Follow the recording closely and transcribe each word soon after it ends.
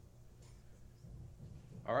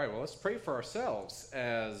All right, well, let's pray for ourselves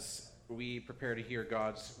as we prepare to hear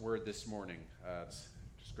God's word this morning. It's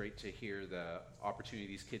just great to hear the opportunity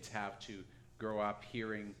these kids have to grow up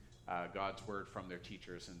hearing God's word from their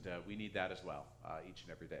teachers, and we need that as well each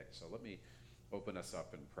and every day. So let me open us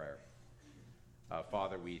up in prayer.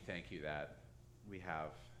 Father, we thank you that we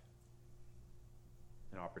have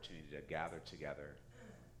an opportunity to gather together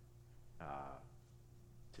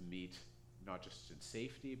to meet not just in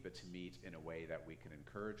safety, but to meet in a way that we can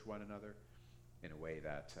encourage one another, in a way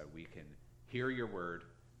that we can hear your word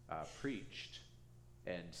preached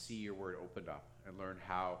and see your word opened up and learn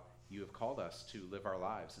how you have called us to live our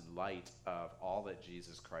lives in light of all that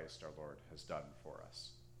Jesus Christ our Lord has done for us.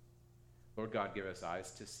 Lord God, give us eyes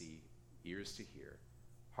to see, ears to hear,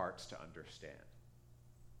 hearts to understand.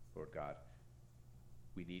 Lord God,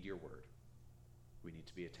 we need your word. We need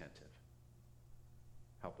to be attentive.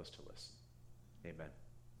 Help us to listen. Amen.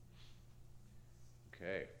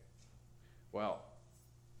 Okay. Well,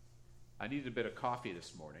 I needed a bit of coffee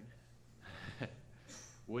this morning.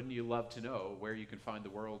 Wouldn't you love to know where you can find the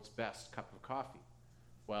world's best cup of coffee?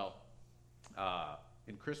 Well,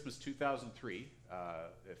 in Christmas 2003,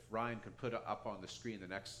 if Ryan can put up on the screen the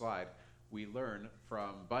next slide, we learn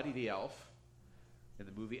from Buddy the Elf in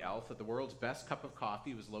the movie Elf that the world's best cup of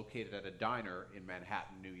coffee was located at a diner in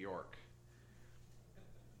Manhattan, New York.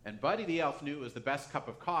 And Buddy the Elf knew it was the best cup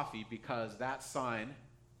of coffee because that sign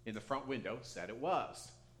in the front window said it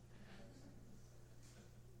was.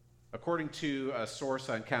 According to a source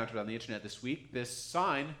I encountered on the internet this week, this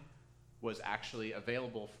sign was actually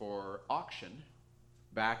available for auction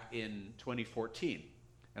back in 2014.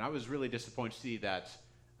 And I was really disappointed to see that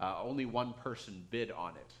only one person bid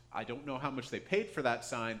on it. I don't know how much they paid for that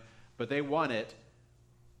sign, but they won it.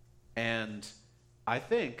 And I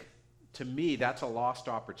think, to me, that's a lost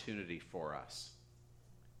opportunity for us.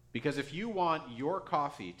 Because if you want your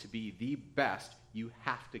coffee to be the best, you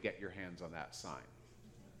have to get your hands on that sign.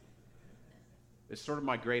 It's sort of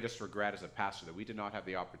my greatest regret as a pastor that we did not have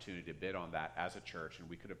the opportunity to bid on that as a church, and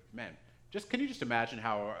we could have, can you just imagine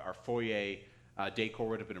how our foyer decor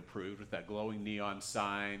would have been improved with that glowing neon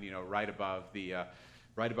sign, right above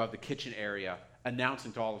the kitchen area,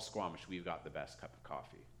 announcing to all of Squamish, we've got the best cup of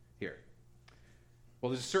coffee here. Well,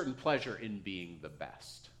 there's a certain pleasure in being the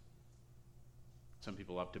best. Some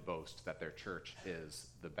people love to boast that their church is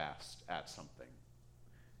the best at something.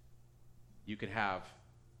 You can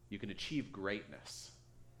achieve greatness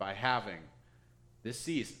by having, this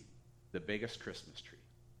season, the biggest Christmas tree.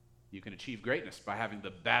 You can achieve greatness by having the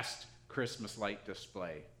best Christmas light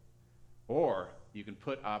display. Or you can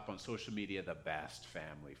put up on social media the best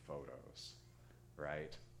family photos,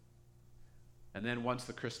 right? And then once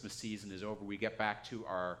the Christmas season is over, we get back to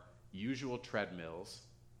our usual treadmills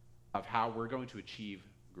of how we're going to achieve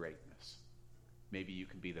greatness. Maybe you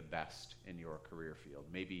can be the best in your career field.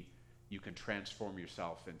 Maybe you can transform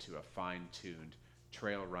yourself into a fine-tuned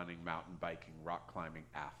trail running, mountain biking, rock climbing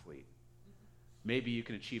athlete. Maybe you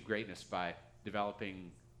can achieve greatness by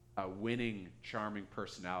developing a winning, charming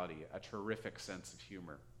personality, a terrific sense of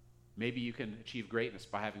humor. Maybe you can achieve greatness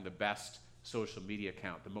by having the best social media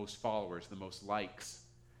account, the most followers, the most likes.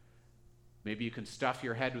 Maybe you can stuff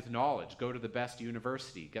your head with knowledge, go to the best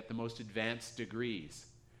university, get the most advanced degrees.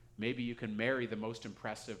 Maybe you can marry the most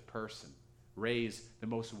impressive person, raise the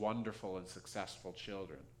most wonderful and successful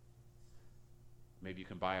children. Maybe you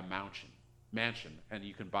can buy a mansion, and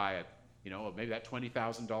you can buy maybe that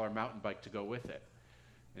 $20,000 mountain bike to go with it.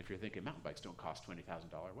 And if you're thinking mountain bikes don't cost $20,000,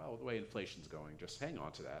 well, the way inflation's going, just hang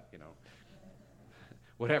on to that,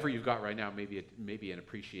 Whatever you've got right now may be an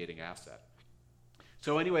appreciating asset.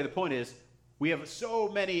 So anyway, the point is, we have so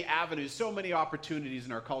many avenues, so many opportunities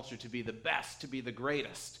in our culture to be the best, to be the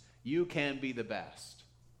greatest. You can be the best.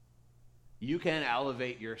 You can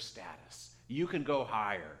elevate your status. You can go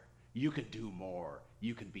higher. You can do more.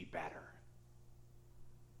 You can be better.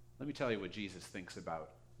 Let me tell you what Jesus thinks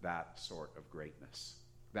about that sort of greatness,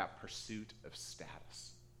 that pursuit of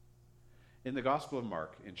status. In the Gospel of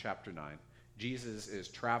Mark, in chapter 9, Jesus is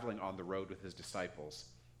traveling on the road with his disciples,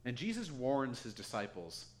 and Jesus warns his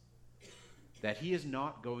disciples that he is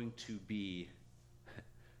not going to be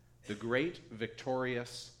the great,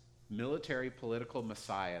 victorious, military, political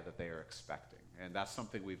Messiah that they are expecting. And that's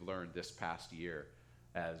something we've learned this past year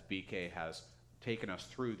as BK has taken us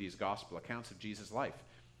through these gospel accounts of Jesus' life.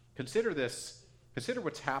 Consider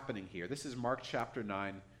what's happening here. This is Mark chapter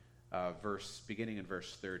 9, beginning in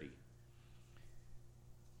verse 30.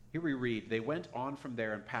 Here we read, "They went on from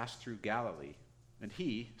there and passed through Galilee. And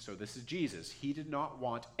he," so this is Jesus, "he did not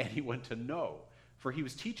want anyone to know, for he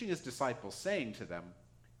was teaching his disciples, saying to them,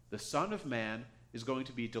 'The Son of Man is going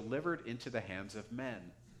to be delivered into the hands of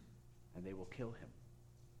men, and they will kill him.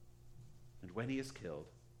 And when he is killed,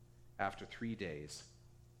 after 3 days,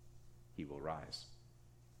 he will rise."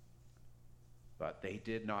 But they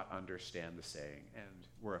did not understand the saying and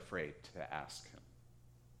were afraid to ask him.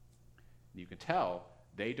 You can tell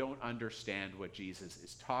they don't understand what Jesus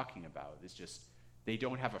is talking about. It's just they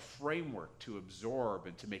don't have a framework to absorb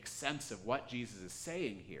and to make sense of what Jesus is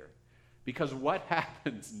saying here. Because what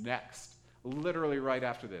happens next, literally right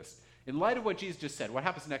after this, in light of what Jesus just said, what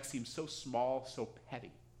happens next seems so small, so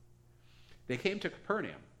petty. They came to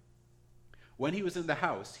Capernaum. When he was in the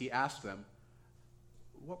house, he asked them,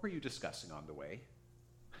 "What were you discussing on the way?"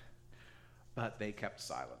 But they kept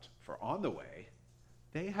silent, for on the way,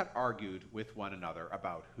 they had argued with one another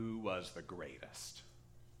about who was the greatest.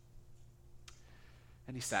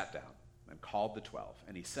 And he sat down and called the 12,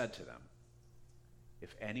 and he said to them,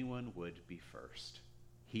 "If anyone would be first,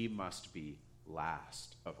 he must be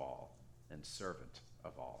last of all and servant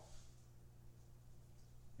of all."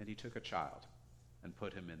 And he took a child and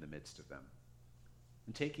put him in the midst of them.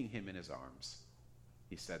 And taking him in his arms,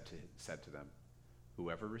 he said to them,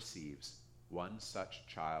 "Whoever receives one such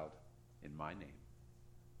child in my name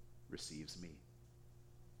receives me.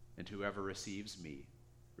 And whoever receives me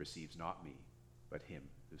receives not me, but him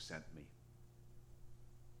who sent me."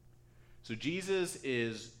 So Jesus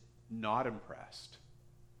is not impressed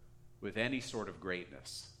with any sort of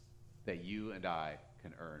greatness that you and I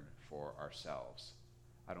can earn for ourselves.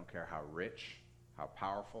 I don't care how rich, how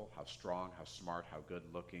powerful, how strong, how smart, how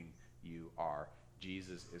good looking you are.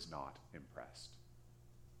 Jesus is not impressed.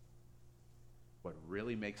 What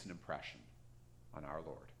really makes an impression on our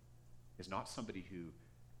Lord is not somebody who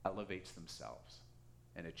elevates themselves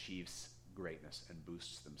and achieves greatness and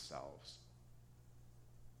boosts themselves.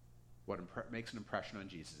 What makes an impression on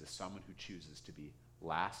Jesus is someone who chooses to be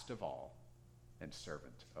last of all and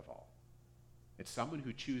servant of all. It's someone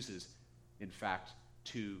who chooses, in fact,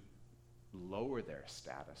 to lower their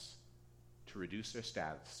status, to reduce their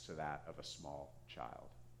status to that of a small child.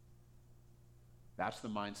 That's the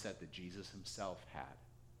mindset that Jesus himself had.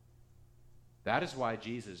 That is why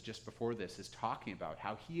Jesus, just before this, is talking about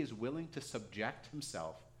how he is willing to subject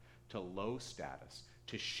himself to low status,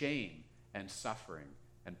 to shame and suffering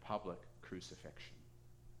and public crucifixion.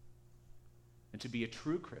 And to be a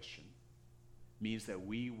true Christian means that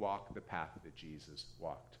we walk the path that Jesus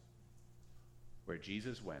walked. Where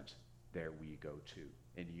Jesus went, there we go too,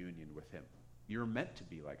 in union with him. You're meant to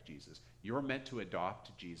be like Jesus. You're meant to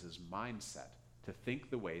adopt Jesus' mindset, to think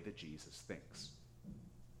the way that Jesus thinks.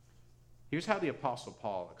 Here's how the Apostle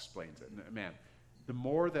Paul explains it. And man, the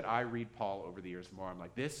more that I read Paul over the years, the more I'm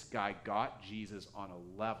like, this guy got Jesus on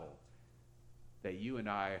a level that you and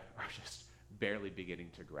I are just barely beginning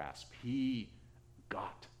to grasp. He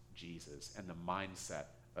got Jesus and the mindset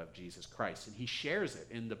of Jesus Christ, and he shares it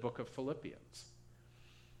in the book of Philippians.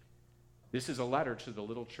 This is a letter to the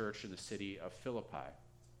little church in the city of Philippi.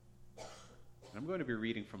 And I'm going to be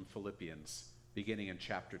reading from Philippians, beginning in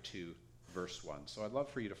chapter 2, verse 1. So I'd love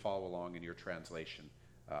for you to follow along in your translation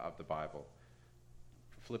of the Bible.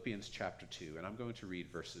 Philippians chapter 2, and I'm going to read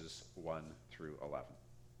verses 1 through 11.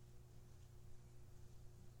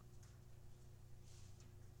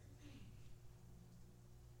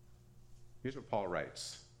 Here's what Paul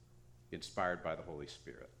writes, inspired by the Holy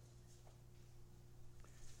Spirit.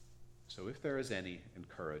 "So if there is any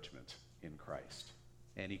encouragement in Christ,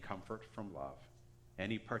 any comfort from love,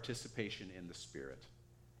 any participation in the Spirit,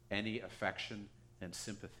 any affection and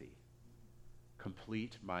sympathy,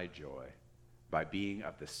 complete my joy by being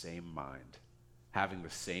of the same mind, having the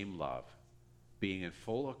same love, being in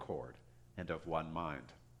full accord and of one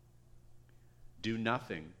mind. Do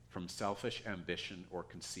nothing from selfish ambition or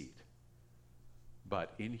conceit,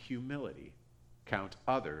 but in humility count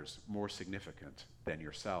others more significant than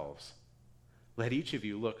yourselves. Let each of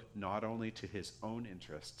you look not only to his own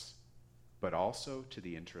interests, but also to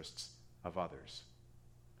the interests of others.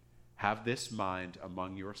 Have this mind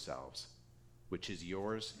among yourselves, which is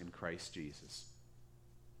yours in Christ Jesus,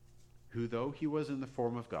 who, though he was in the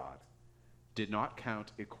form of God, did not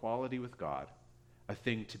count equality with God a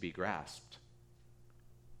thing to be grasped,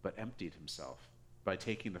 but emptied himself by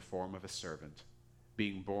taking the form of a servant,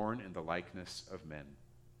 being born in the likeness of men.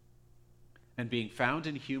 And being found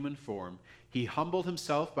in human form, he humbled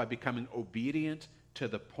himself by becoming obedient to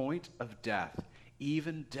the point of death,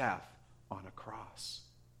 even death on a cross.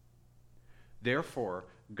 Therefore,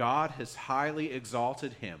 God has highly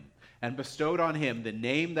exalted him and bestowed on him the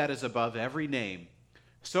name that is above every name,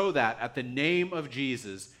 so that at the name of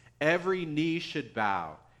Jesus every knee should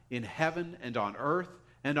bow, in heaven and on earth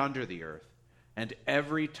and under the earth, and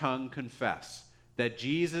every tongue confess that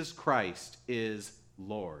Jesus Christ is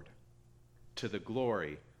Lord, to the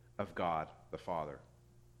glory of God the Father.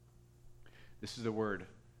 This is the word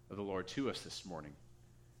of the Lord to us this morning.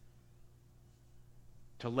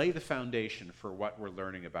 To lay the foundation for what we're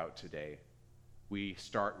learning about today, we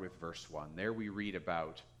start with verse 1. There we read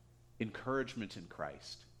about encouragement in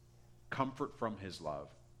Christ, comfort from his love,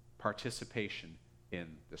 participation in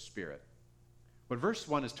the Spirit. What verse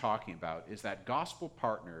 1 is talking about is that gospel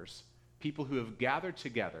partners, people who have gathered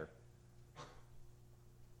together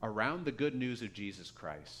around the good news of Jesus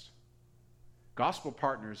Christ, gospel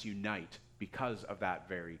partners unite because of that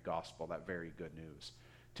very gospel, that very good news.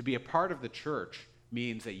 To be a part of the church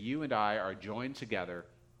means that you and I are joined together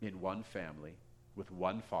in one family, with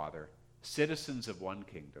one Father, citizens of one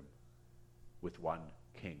kingdom, with one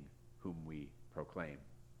King whom we proclaim.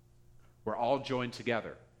 We're all joined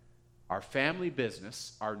together. Our family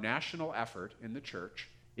business, our national effort in the church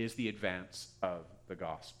is the advance of the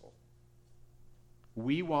gospel.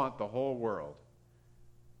 We want the whole world,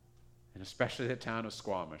 and especially the town of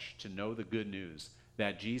Squamish, to know the good news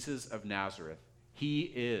that Jesus of Nazareth, he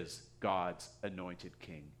is God's anointed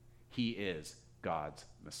king. He is God's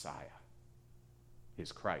Messiah,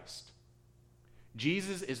 his Christ.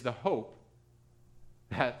 Jesus is the hope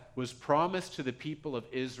that was promised to the people of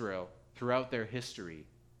Israel throughout their history,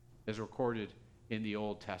 as recorded in the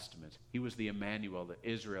Old Testament. He was the Emmanuel that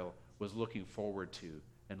Israel was looking forward to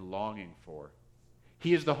and longing for.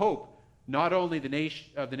 He is the hope not only the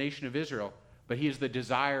nation of Israel, but he is the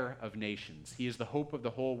desire of nations. He is the hope of the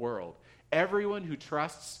whole world. Everyone who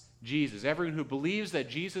trusts Jesus, everyone who believes that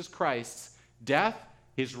Jesus Christ's death,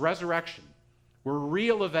 his resurrection, were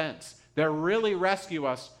real events that really rescue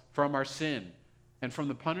us from our sin and from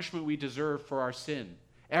the punishment we deserve for our sin.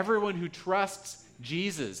 Everyone who trusts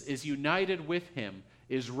Jesus is united with him,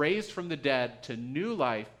 is raised from the dead to new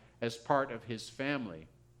life as part of his family,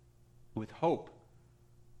 with hope,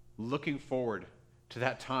 looking forward to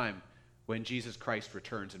that time when Jesus Christ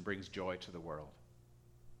returns and brings joy to the world.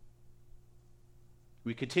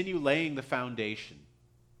 We continue laying the foundation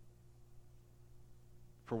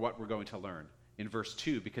for what we're going to learn in verse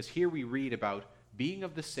 2, because here we read about being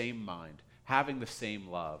of the same mind, having the same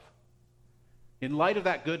love. In light of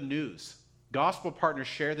that good news, gospel partners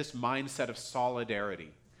share this mindset of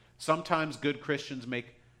solidarity. Sometimes good Christians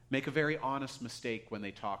make a very honest mistake when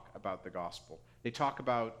they talk about the gospel. They talk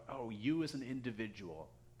about, you as an individual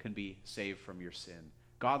can be saved from your sin.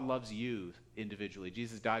 God loves you individually.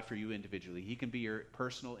 Jesus died for you individually. He can be your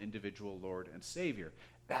personal, individual Lord and Savior.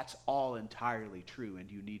 That's all entirely true, and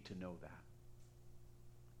you need to know that.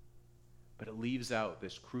 But it leaves out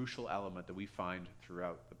this crucial element that we find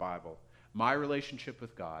throughout the Bible. My relationship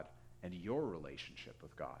with God and your relationship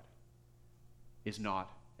with God is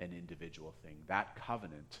not an individual thing. That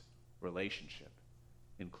covenant relationship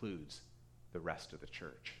includes the rest of the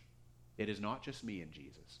church. It is not just me and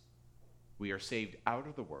Jesus. We are saved out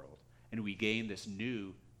of the world, and we gain this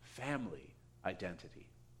new family identity.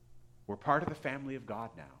 We're part of the family of God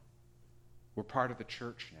now. We're part of the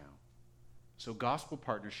church now. So gospel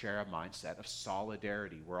partners share a mindset of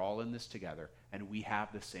solidarity. We're all in this together, and we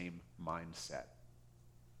have the same mindset.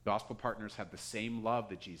 Gospel partners have the same love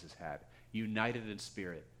that Jesus had, united in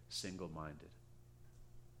spirit, single-minded.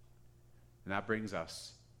 And that brings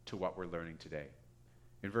us to what we're learning today.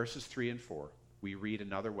 In verses 3 and 4, we read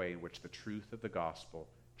another way in which the truth of the gospel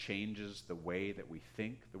changes the way that we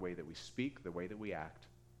think, the way that we speak, the way that we act.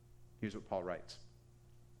 Here's what Paul writes.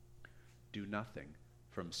 Do nothing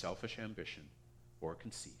from selfish ambition or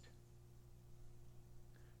conceit,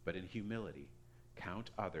 but in humility count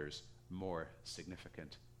others more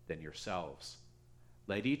significant than yourselves.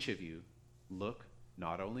 Let each of you look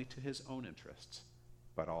not only to his own interests,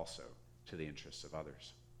 but also to the interests of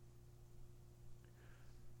others.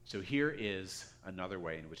 So here is another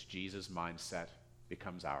way in which Jesus' mindset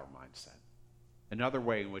becomes our mindset. Another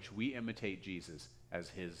way in which we imitate Jesus as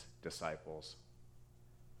his disciples.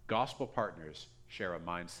 Gospel partners share a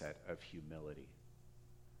mindset of humility.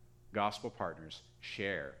 Gospel partners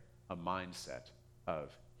share a mindset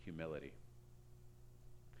of humility.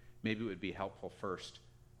 Maybe it would be helpful first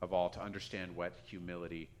of all to understand what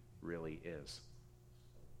humility really is.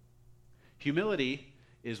 Humility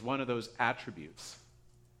is one of those attributes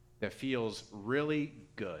that feels really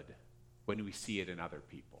good when we see it in other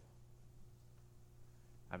people.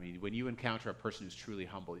 I mean, when you encounter a person who's truly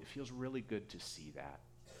humble, it feels really good to see that.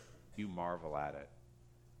 You marvel at it.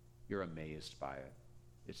 You're amazed by it.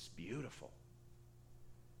 It's beautiful.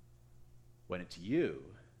 When it's you,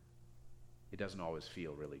 it doesn't always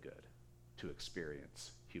feel really good to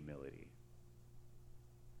experience humility.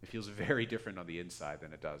 It feels very different on the inside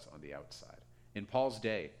than it does on the outside. In Paul's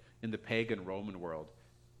day, in the pagan Roman world,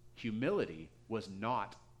 humility was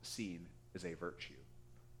not seen as a virtue.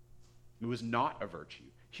 It was not a virtue.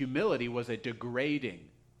 Humility was a degrading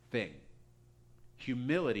thing.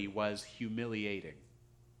 Humility was humiliating.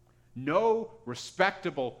 No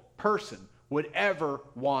respectable person would ever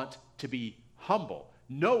want to be humble.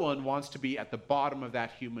 No one wants to be at the bottom of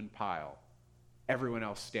that human pile, everyone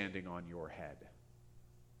else standing on your head.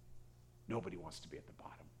 Nobody wants to be at the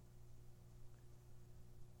bottom.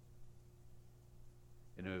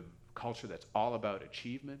 In a culture that's all about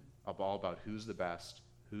achievement, all about who's the best,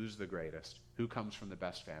 who's the greatest, who comes from the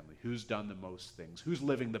best family, who's done the most things, who's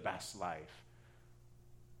living the best life,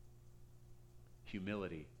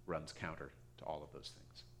 humility runs counter to all of those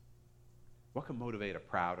things. What can motivate a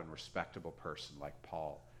proud and respectable person like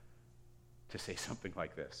Paul to say something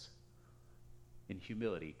like this? In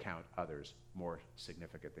humility, count others more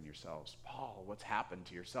significant than yourselves. Paul, what's happened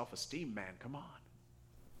to your self-esteem, man? Come on.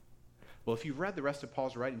 Well, if you've read the rest of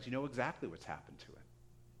Paul's writings, you know exactly what's happened to it.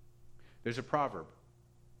 There's a proverb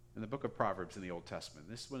in the book of Proverbs in the Old Testament.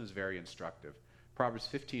 This one is very instructive. Proverbs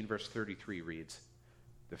 15, verse 33 reads,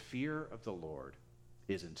 "The fear of the Lord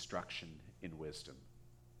is instruction in wisdom,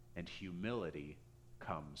 and humility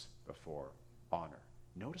comes before honor."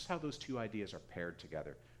 Notice how those two ideas are paired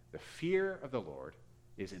together. The fear of the Lord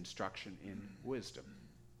is instruction in wisdom,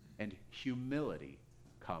 and humility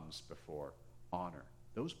comes before honor.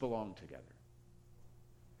 Those belong together.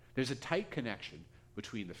 There's a tight connection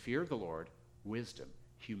between the fear of the Lord, wisdom,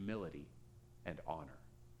 humility, and honor.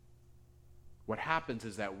 What happens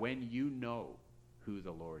is that when you know who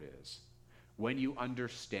the Lord is, when you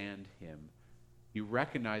understand him, you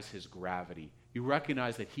recognize his gravity. You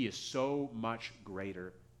recognize that he is so much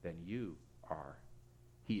greater than you are.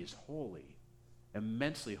 He is holy,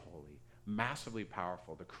 immensely holy, massively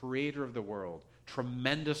powerful, the creator of the world,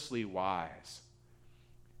 tremendously wise.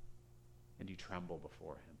 And you tremble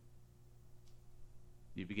before him.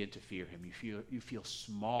 You begin to fear him. You feel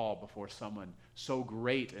small before someone so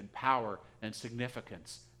great in power and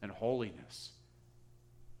significance and holiness.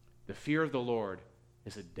 The fear of the Lord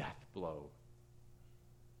is a death blow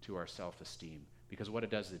to our self-esteem, because what it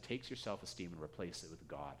does is it takes your self-esteem and replaces it with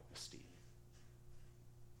God-esteem.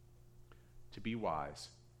 To be wise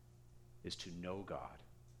is to know God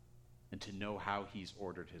and to know how he's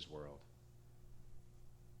ordered his world.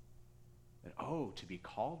 And to be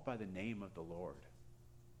called by the name of the Lord.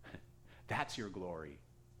 That's your glory.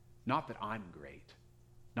 Not that I'm great,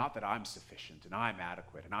 not that I'm sufficient and I'm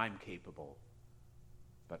adequate and I'm capable,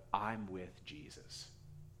 but I'm with Jesus.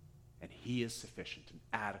 And he is sufficient and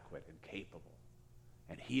adequate and capable.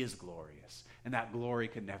 And he is glorious. And that glory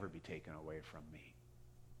can never be taken away from me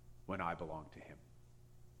when I belong to him.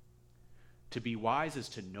 To be wise is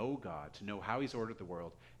to know God, to know how he's ordered the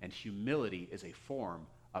world, and humility is a form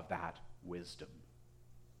of that wisdom.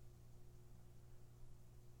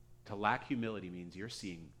 To lack humility means you're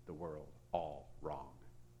seeing the world all wrong.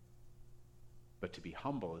 But to be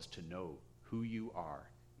humble is to know who you are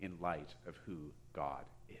in light of who God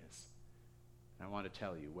is. And I want to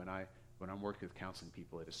tell you, when I'm working with counseling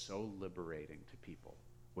people, it is so liberating to people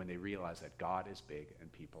when they realize that God is big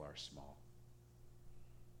and people are small.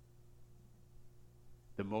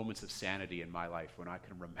 The moments of sanity in my life when I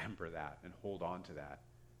can remember that and hold on to that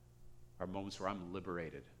are moments where I'm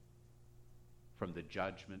liberated from the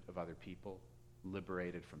judgment of other people,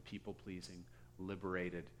 liberated from people-pleasing,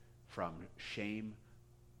 liberated from shame,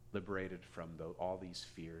 liberated from all these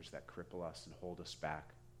fears that cripple us and hold us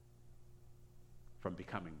back from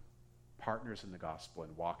becoming partners in the gospel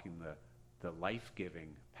and walking the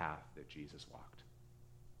life-giving path that Jesus walked.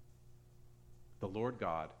 The Lord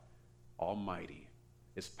God Almighty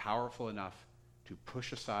is powerful enough to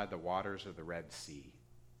push aside the waters of the Red Sea.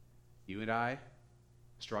 You and I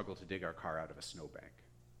struggle to dig our car out of a snowbank.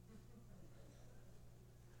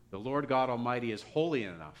 The Lord God Almighty is holy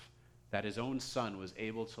enough that his own Son was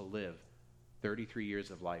able to live 33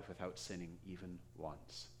 years of life without sinning even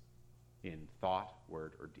once in thought,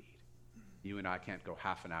 word, or deed. You and I can't go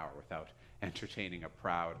half an hour without entertaining a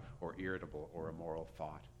proud or irritable or immoral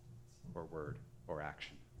thought or word or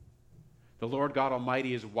action. The Lord God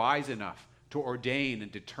Almighty is wise enough to ordain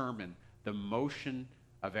and determine the motion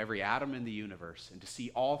of every atom in the universe and to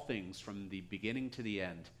see all things from the beginning to the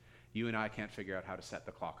end. You and I can't figure out how to set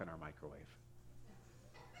the clock on our microwave.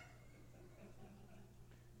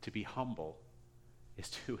 To be humble is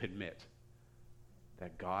to admit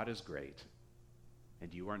that God is great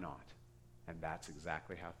and you are not. And that's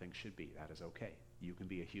exactly how things should be. That is okay. You can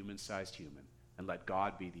be a human-sized human and let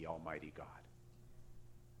God be the Almighty God.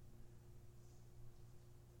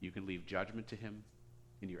 You can leave judgment to him.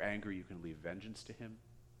 In your anger, you can leave vengeance to him.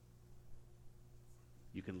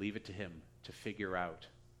 You can leave it to him to figure out,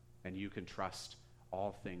 and you can trust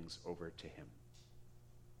all things over to him.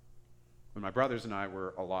 When my brothers and I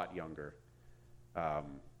were a lot younger,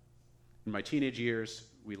 in my teenage years,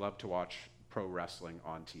 we loved to watch pro wrestling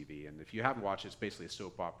on TV. And if you haven't watched it, it's basically a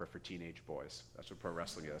soap opera for teenage boys. That's what pro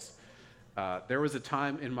wrestling is. There was a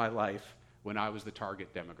time in my life when I was the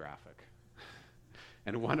target demographic.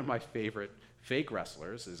 And one of my favorite fake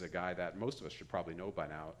wrestlers is a guy that most of us should probably know by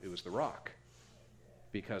now. It was The Rock.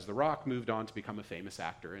 Because The Rock moved on to become a famous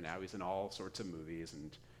actor, and now he's in all sorts of movies,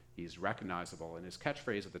 and he's recognizable. And his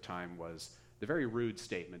catchphrase at the time was the very rude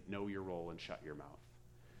statement, "Know your role and shut your mouth."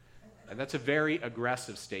 And that's a very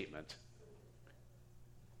aggressive statement.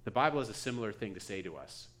 The Bible has a similar thing to say to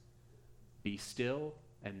us. Be still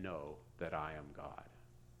and know that I am God.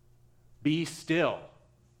 Be still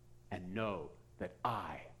and know that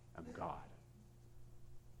I am God.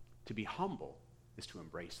 To be humble is to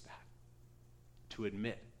embrace that. To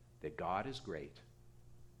admit that God is great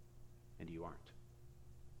and you aren't.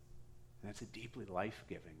 And that's a deeply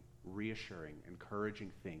life-giving, reassuring,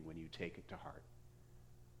 encouraging thing when you take it to heart.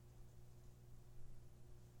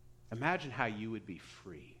 Imagine how you would be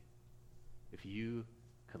free if you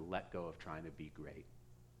could let go of trying to be great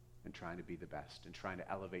and trying to be the best and trying to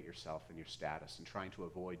elevate yourself and your status and trying to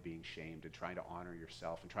avoid being shamed and trying to honor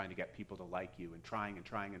yourself and trying to get people to like you and trying.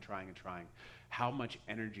 How much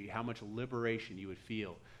energy, how much liberation you would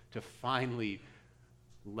feel to finally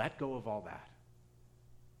let go of all that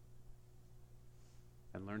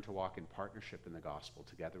and learn to walk in partnership in the gospel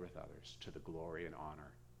together with others to the glory and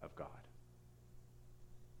honor of God.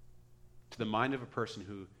 To the mind of a person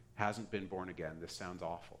who hasn't been born again, this sounds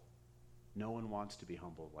awful. No one wants to be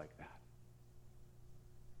humbled like that.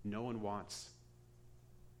 No one wants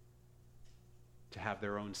to have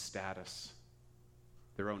their own status,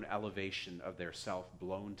 their own elevation of their self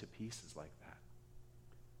blown to pieces like that.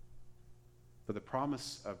 For the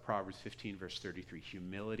promise of Proverbs 15, verse 33,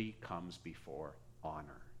 humility comes before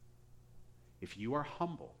honor. If you are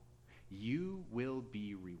humble, you will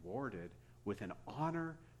be rewarded with an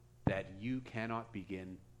honor that you cannot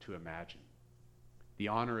begin to imagine. The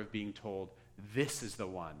honor of being told, this is the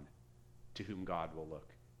one to whom God will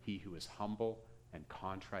look, he who is humble and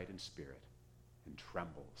contrite in spirit and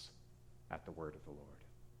trembles at the word of the Lord.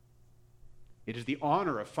 It is the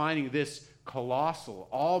honor of finding this colossal,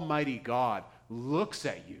 almighty God looks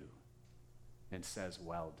at you and says,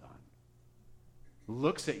 well done.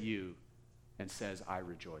 Looks at you and says, I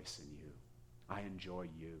rejoice in you. I enjoy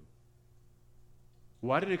you.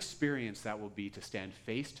 What an experience that will be to stand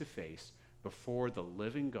face to face before the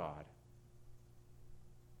living God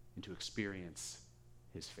and to experience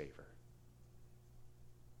his favor,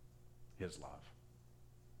 his love,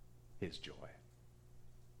 his joy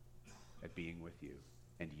at being with you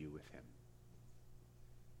and you with him.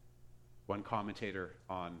 One commentator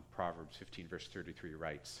on Proverbs 15, verse 33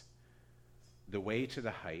 writes, the way to the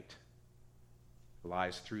height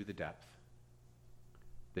lies through the depth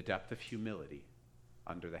of humility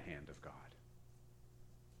under the hand of God.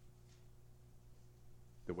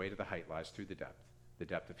 The way to the height lies through the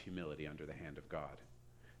depth of humility under the hand of God.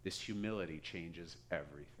 This humility changes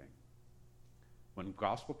everything. When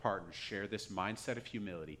gospel partners share this mindset of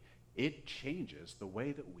humility, it changes the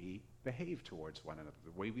way that we behave towards one another,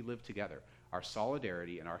 the way we live together, our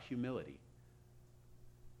solidarity and our humility.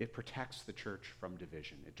 It protects the church from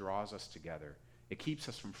division. It draws us together. It keeps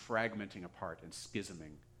us from fragmenting apart and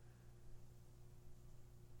schisming.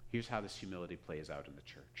 Here's how this humility plays out in the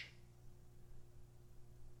church.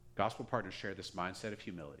 Gospel partners share this mindset of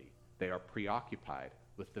humility. They are preoccupied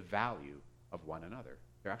with the value of one another.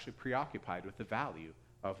 They're actually preoccupied with the value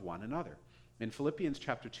of one another. In Philippians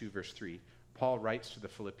chapter 2, verse 3, Paul writes to the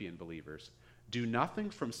Philippian believers, do nothing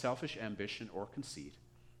from selfish ambition or conceit,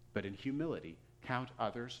 but in humility count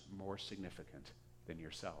others more significant than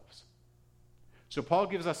yourselves. So Paul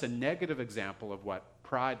gives us a negative example of what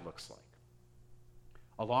pride looks like.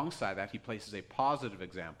 Alongside that, he places a positive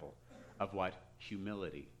example of what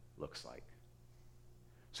humility looks like.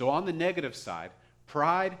 So on the negative side,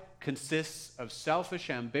 pride consists of selfish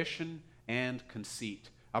ambition and conceit.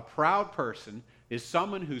 A proud person is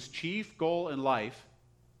someone whose chief goal in life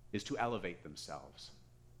is to elevate themselves,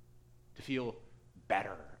 to feel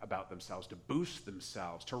better about themselves, to boost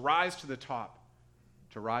themselves, to rise to the top,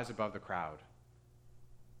 to rise above the crowd.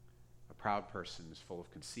 A proud person is full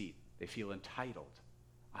of conceit. They feel entitled.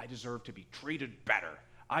 I deserve to be treated better.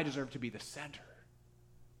 I deserve to be the center.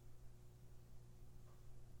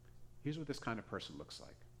 Here's what this kind of person looks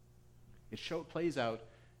like. It plays out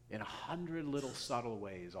in 100 little subtle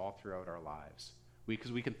ways all throughout our lives.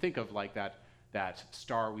 Because we can think of like that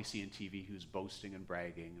star we see in TV who's boasting and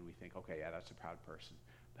bragging, and we think, okay, yeah, that's a proud person.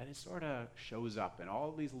 But it sort of shows up in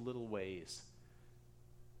all these little ways.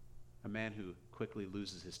 A man who quickly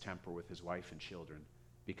loses his temper with his wife and children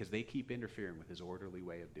because they keep interfering with his orderly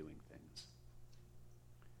way of doing things.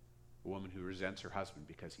 A woman who resents her husband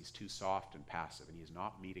because he's too soft and passive and he's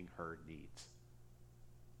not meeting her needs.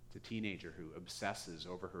 It's a teenager who obsesses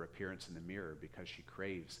over her appearance in the mirror because she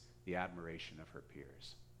craves the admiration of her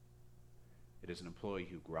peers. It is an employee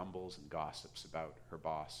who grumbles and gossips about her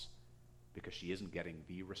boss because she isn't getting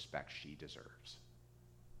the respect she deserves.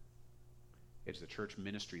 It is the church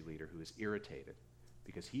ministry leader who is irritated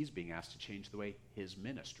because he's being asked to change the way his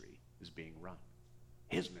ministry is being run.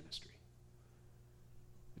 His ministry.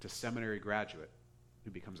 It's a seminary graduate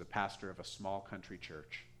who becomes a pastor of a small country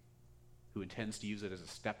church who intends to use it as a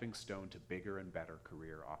stepping stone to bigger and better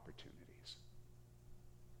career opportunities.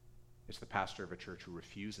 It's the pastor of a church who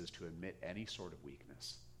refuses to admit any sort of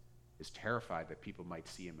weakness, is terrified that people might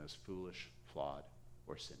see him as foolish, flawed,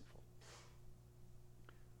 or sinful.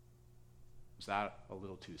 Is that a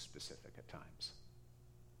little too specific at times?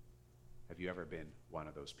 Have you ever been one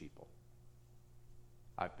of those people?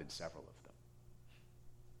 I've been several of them.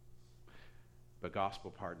 But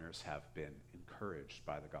gospel partners have been encouraged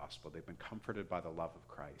by the gospel. They've been comforted by the love of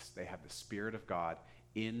Christ. They have the Spirit of God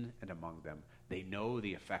in and among them. They know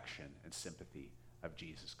the affection and sympathy of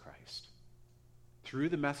Jesus Christ. Through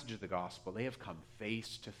the message of the gospel, they have come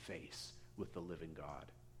face to face with the living God.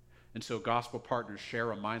 And so gospel partners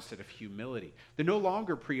share a mindset of humility. They're no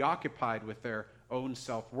longer preoccupied with their own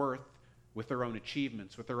self-worth, with their own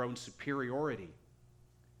achievements, with their own superiority.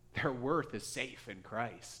 Their worth is safe in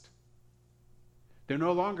Christ. They're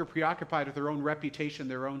no longer preoccupied with their own reputation,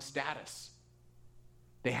 their own status.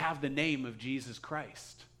 They have the name of Jesus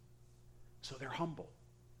Christ. So they're humble.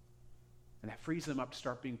 And that frees them up to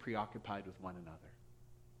start being preoccupied with one another.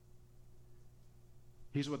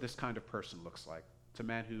 Here's what this kind of person looks like. It's a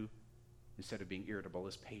man who, instead of being irritable,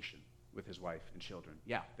 is patient with his wife and children.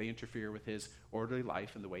 Yeah, they interfere with his orderly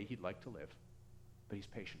life and the way he'd like to live, but he's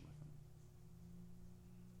patient with them.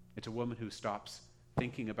 It's a woman who stops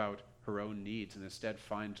thinking about her own needs and instead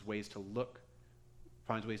finds ways to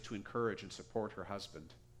encourage and support her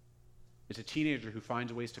husband. It's a teenager who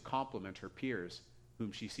finds ways to compliment her peers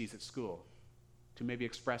whom she sees at school, to maybe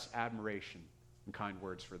express admiration and kind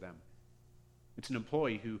words for them. It's an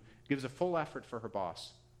employee who gives a full effort for her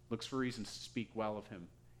boss, looks for reasons to speak well of him,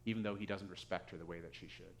 even though he doesn't respect her the way that she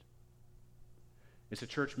should. It's a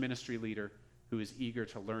church ministry leader who is eager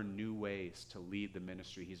to learn new ways to lead the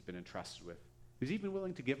ministry he's been entrusted with, who's even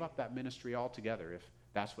willing to give up that ministry altogether if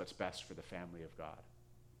that's what's best for the family of God.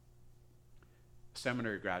 A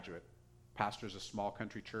seminary graduate pastors a small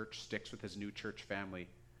country church, sticks with his new church family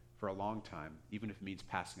for a long time, even if it means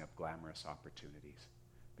passing up glamorous opportunities,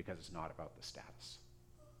 because it's not about the status.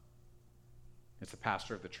 It's the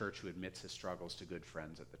pastor of the church who admits his struggles to good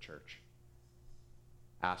friends at the church.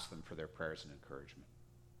 Ask them for their prayers and encouragement.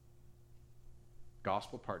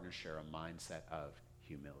 Gospel partners share a mindset of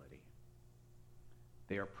humility.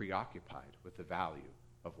 They are preoccupied with the value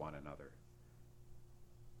of one another.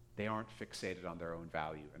 They aren't fixated on their own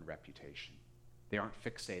value and reputation. They aren't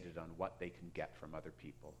fixated on what they can get from other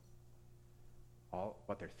people. All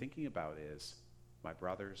what they're thinking about is, my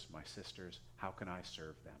brothers, my sisters, how can I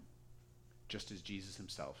serve them? Just as Jesus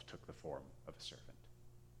himself took the form of a servant.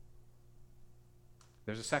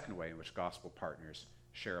 There's a second way in which gospel partners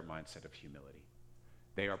share a mindset of humility.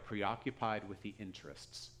 They are preoccupied with the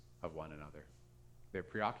interests of one another. They're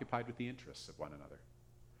preoccupied with the interests of one another.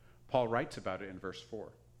 Paul writes about it in verse 4.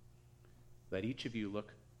 Let each of you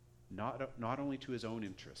look not only to his own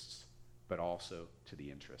interests, but also to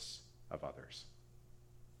the interests of others.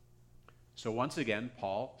 So once again,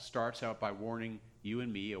 Paul starts out by warning you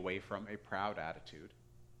and me away from a proud attitude.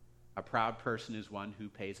 A proud person is one who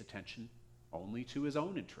pays attention only to his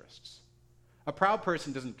own interests. A proud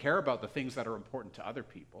person doesn't care about the things that are important to other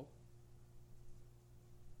people.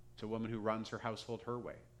 It's a woman who runs her household her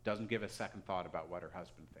way, doesn't give a second thought about what her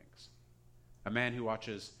husband thinks. A man who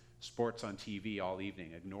watches sports on TV all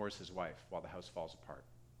evening, ignores his wife while the house falls apart.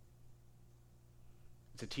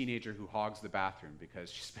 It's a teenager who hogs the bathroom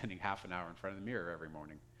because she's spending half an hour in front of the mirror every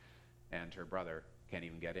morning, and her brother can't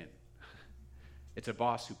even get in. It's a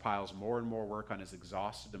boss who piles more and more work on his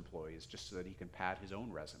exhausted employees just so that he can pad his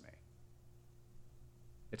own resume.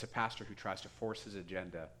 It's a pastor who tries to force his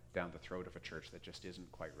agenda down the throat of a church that just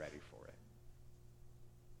isn't quite ready for it.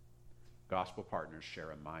 Gospel partners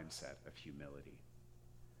share a mindset of humility.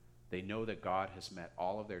 They know that God has met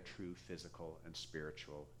all of their true physical and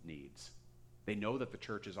spiritual needs. They know that the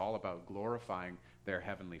church is all about glorifying their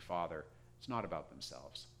Heavenly Father. It's not about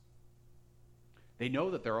themselves. They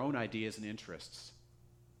know that their own ideas and interests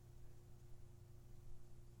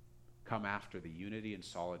come after the unity and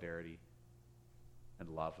solidarity and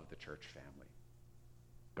love of the church family.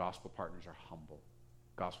 Gospel partners are humble.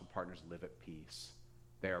 Gospel partners live at peace.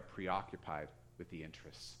 They are preoccupied with the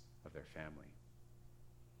interests of their family.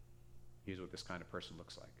 Here's what this kind of person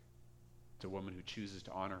looks like. It's a woman who chooses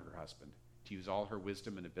to honor her husband, to use all her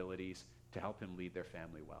wisdom and abilities to help him lead their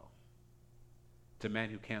family well. It's a man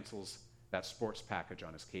who cancels that sports package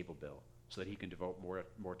on his cable bill so that he can devote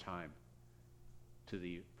more time to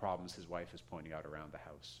the problems his wife is pointing out around the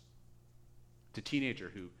house. It's a teenager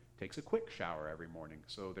who takes a quick shower every morning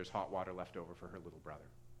so there's hot water left over for her little brother.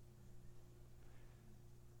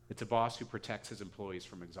 It's a boss who protects his employees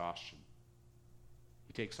from exhaustion.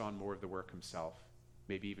 He takes on more of the work himself,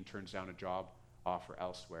 maybe even turns down a job offer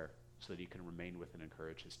elsewhere so that he can remain with and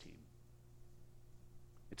encourage his team.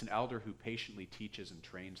 It's an elder who patiently teaches and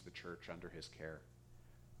trains the church under his care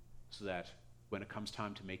so that when it comes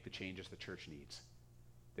time to make the changes the church needs,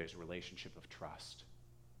 there's a relationship of trust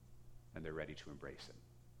and they're ready to embrace it.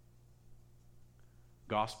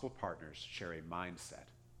 Gospel partners share a mindset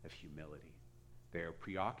of humility. They are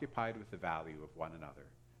preoccupied with the value of one another.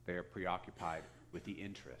 They are preoccupied with the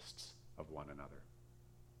interests of one another.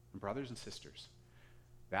 And brothers and sisters,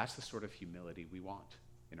 that's the sort of humility we want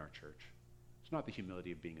in our church. It's not the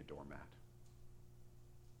humility of being a doormat.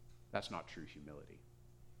 That's not true humility.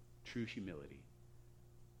 True humility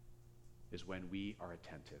is when we are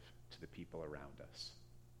attentive to the people around us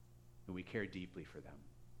and we care deeply for them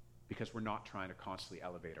because we're not trying to constantly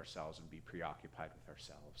elevate ourselves and be preoccupied with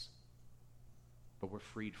ourselves. But we're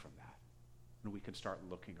freed from that and we can start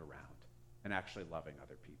looking around and actually loving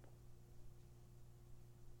other people.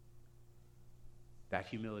 That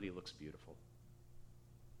humility looks beautiful,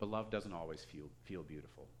 but love doesn't always feel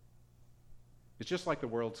beautiful. It's just like the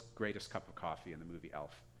world's greatest cup of coffee in the movie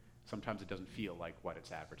Elf. Sometimes it doesn't feel like what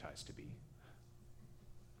it's advertised to be.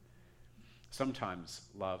 Sometimes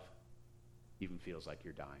love even feels like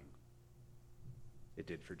you're dying. It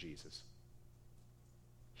did for Jesus.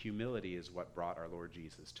 Humility is what brought our Lord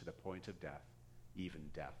Jesus to the point of death, even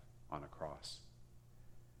death on a cross.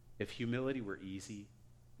 If humility were easy,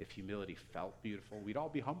 if humility felt beautiful, we'd all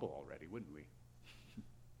be humble already, wouldn't we?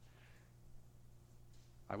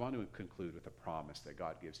 I want to conclude with a promise that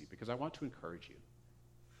God gives you because I want to encourage you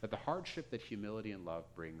that the hardship that humility and love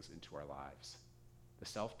brings into our lives, the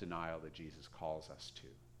self-denial that Jesus calls us to,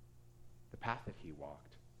 the path that he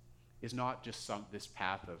walked, is not just this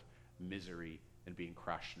path of misery and being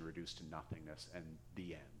crushed and reduced to nothingness and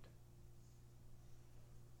the end.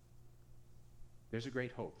 There's a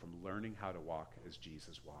great hope from learning how to walk as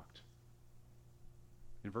Jesus walked.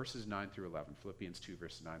 In verses 9 through 11, Philippians 2,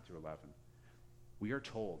 verses 9 through 11, we are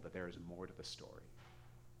told that there is more to the story.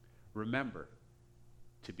 Remember,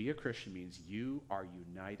 to be a Christian means you are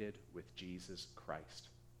united with Jesus Christ.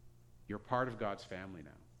 You're part of God's family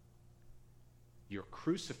now. You're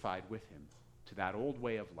crucified with him to that old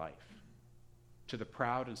way of life, to the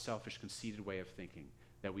proud and selfish, conceited way of thinking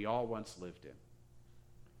that we all once lived in.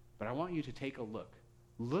 But I want you to take a look.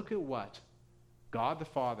 Look at what God the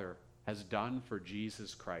Father has done for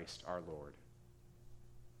Jesus Christ our Lord.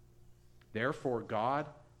 Therefore, God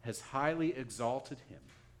has highly exalted him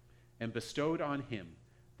and bestowed on him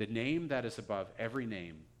the name that is above every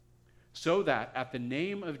name, so that at the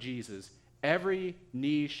name of Jesus every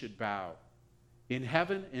knee should bow, in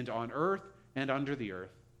heaven and on earth and under the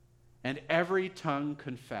earth, and every tongue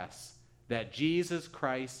confess that Jesus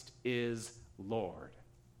Christ is Lord,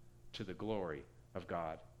 to the glory of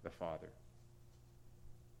God the Father.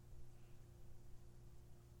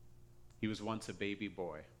 He was once a baby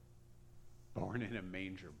boy, born in a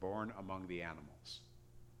manger, born among the animals.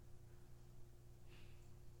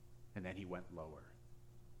 And then he went lower.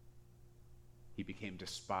 He became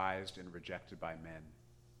despised and rejected by men.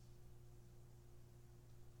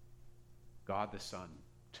 God the Son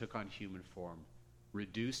took on human form,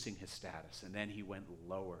 reducing his status, and then he went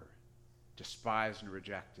lower, despised and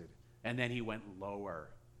rejected, and then he went lower,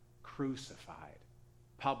 crucified,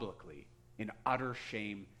 publicly, in utter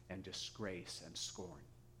shame and disgrace and scorn.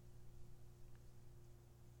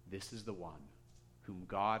 This is the one whom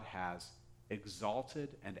God has exalted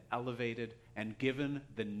and elevated and given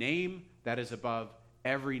the name that is above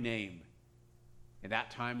every name. In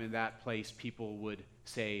that time, in that place, people would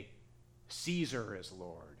say, Caesar is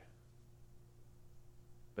Lord.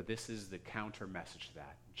 But this is the counter message to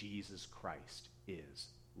that. Jesus Christ is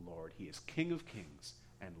Lord. He is King of kings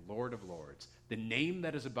and Lord of lords. The name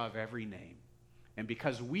that is above every name. And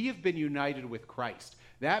because we have been united with Christ,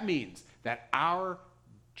 that means that our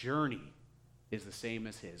journey is the same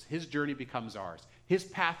as his. His journey becomes ours. His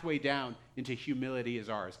pathway down into humility is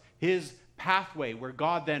ours. His pathway where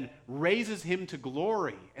God then raises him to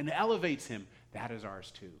glory and elevates him, that is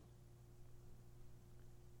ours too.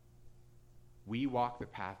 We walk the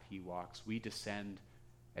path he walks. We descend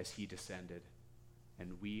as he descended.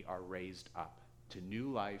 And we are raised up to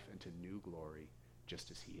new life and to new glory, just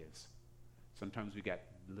as he is. Sometimes we get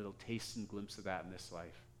little tastes and glimpses of that in this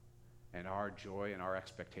life. And our joy and our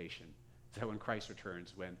expectation is that when Christ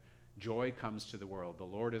returns, when joy comes to the world, the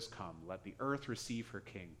Lord has come, let the earth receive her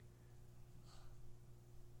King,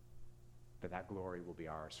 that glory will be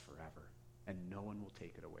ours forever, and no one will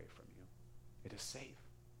take it away from you. It is safe.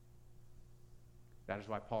 That is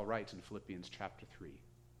why Paul writes in Philippians chapter 3,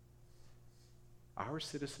 our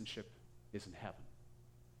citizenship is in heaven,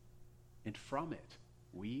 and from it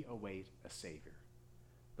we await a Savior,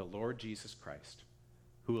 the Lord Jesus Christ,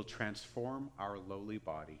 who will transform our lowly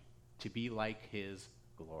body to be like his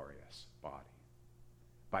glorious body,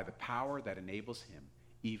 by the power that enables him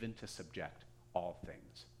even to subject all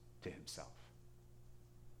things to himself.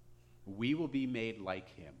 We will be made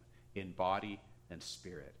like him in body and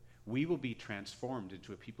spirit. We will be transformed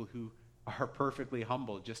into a people who are perfectly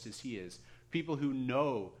humble, just as he is. People who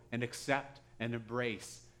know and accept and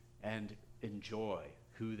embrace and enjoy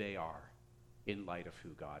who they are in light of who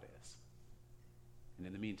God is. And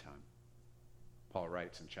in the meantime, Paul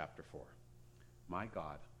writes in chapter 4, my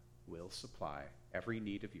God will supply every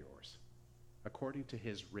need of yours according to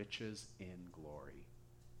his riches in glory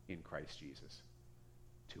in Christ Jesus.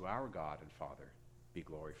 To our God and Father be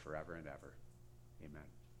glory forever and ever. Amen.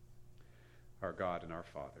 Our God and our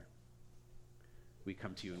Father, we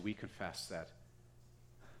come to you and we confess that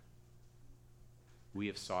we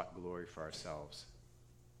have sought glory for ourselves.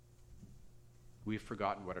 We have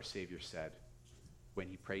forgotten what our Savior said when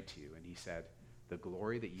he prayed to you, and he said, the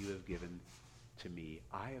glory that you have given to me,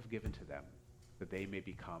 I have given to them, that they may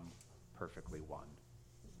become perfectly one.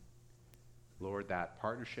 Lord, that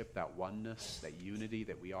partnership, that oneness, that unity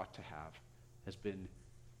that we ought to have has been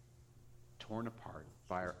torn apart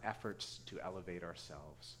by our efforts to elevate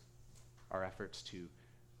ourselves, our efforts to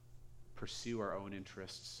pursue our own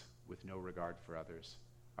interests with no regard for others,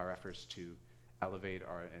 our efforts to elevate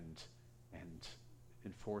and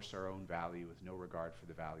enforce our own value with no regard for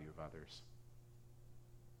the value of others.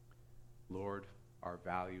 Lord, our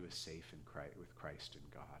value is safe in Christ, with Christ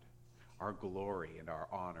and God. Our glory and our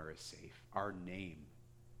honor is safe. Our name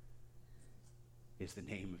is the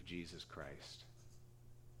name of Jesus Christ.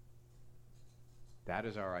 That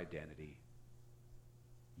is our identity,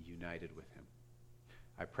 united with him.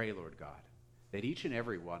 I pray, Lord God, that each and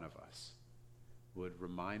every one of us would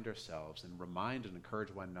remind ourselves and remind and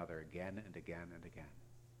encourage one another again and again and again.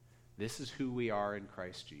 This is who we are in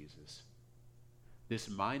Christ Jesus. This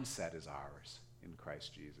mindset is ours in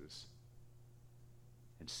Christ Jesus.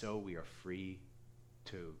 And so we are free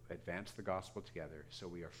to advance the gospel together. So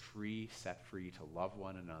we are free, set free to love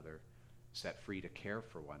one another, set free to care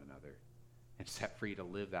for one another, and set free to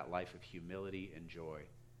live that life of humility and joy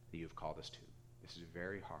that you've called us to. This is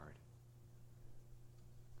very hard.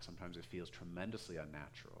 Sometimes it feels tremendously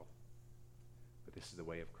unnatural, but this is the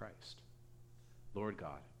way of Christ. Lord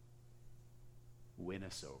God, win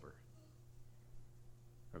us over.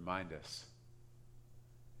 Remind us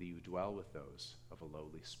that you dwell with those of a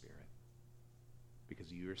lowly spirit,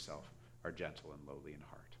 because you yourself are gentle and lowly in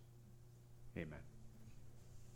heart. Amen.